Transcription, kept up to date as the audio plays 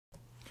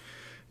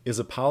Is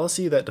a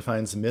policy that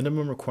defines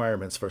minimum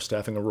requirements for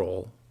staffing a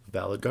role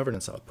valid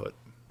governance output?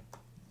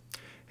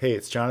 Hey,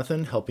 it's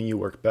Jonathan helping you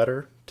work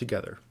better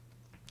together.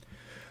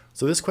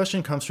 So this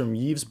question comes from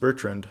Yves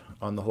Bertrand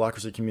on the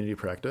Holacracy community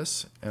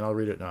practice, and I'll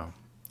read it now.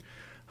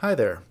 Hi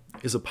there.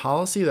 Is a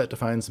policy that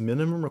defines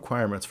minimum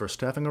requirements for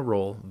staffing a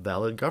role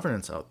valid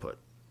governance output?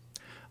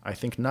 I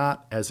think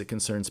not, as it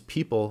concerns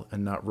people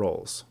and not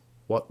roles.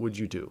 What would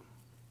you do?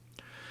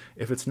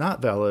 If it's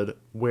not valid,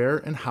 where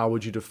and how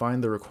would you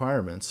define the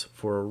requirements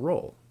for a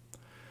role?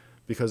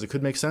 Because it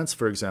could make sense,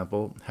 for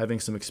example,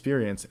 having some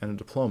experience and a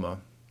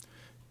diploma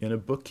in a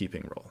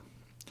bookkeeping role.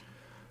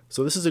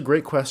 So this is a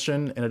great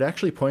question, and it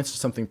actually points to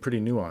something pretty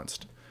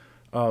nuanced.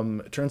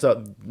 It turns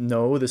out,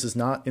 no, this is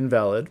not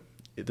invalid.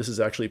 This is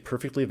actually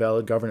perfectly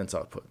valid governance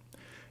output.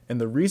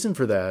 And the reason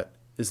for that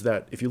is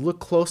that if you look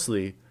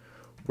closely,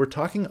 we're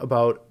talking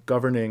about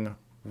governing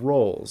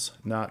roles,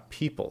 not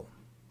people.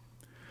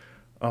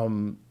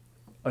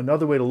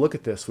 Another way to look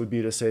at this would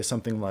be to say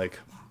something like,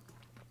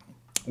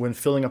 when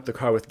filling up the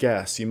car with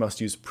gas, you must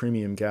use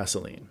premium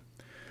gasoline.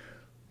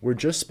 We're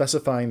just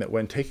specifying that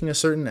when taking a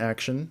certain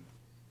action,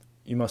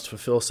 you must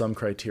fulfill some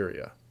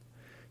criteria.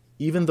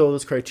 Even though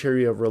those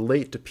criteria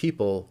relate to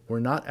people, we're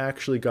not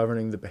actually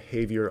governing the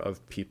behavior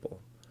of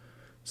people.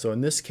 So in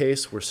this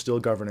case, we're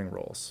still governing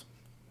roles.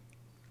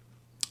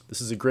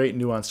 This is a great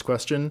nuanced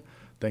question.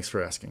 Thanks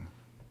for asking.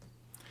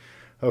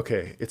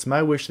 Okay, it's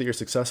my wish that you're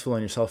successful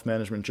in your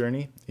self-management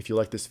journey. If you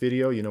like this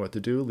video, you know what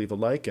to do. Leave a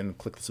like and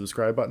click the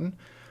subscribe button.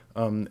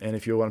 And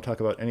if you want to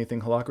talk about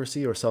anything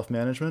Holacracy or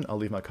self-management, I'll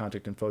leave my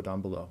contact info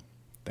down below.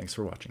 Thanks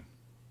for watching.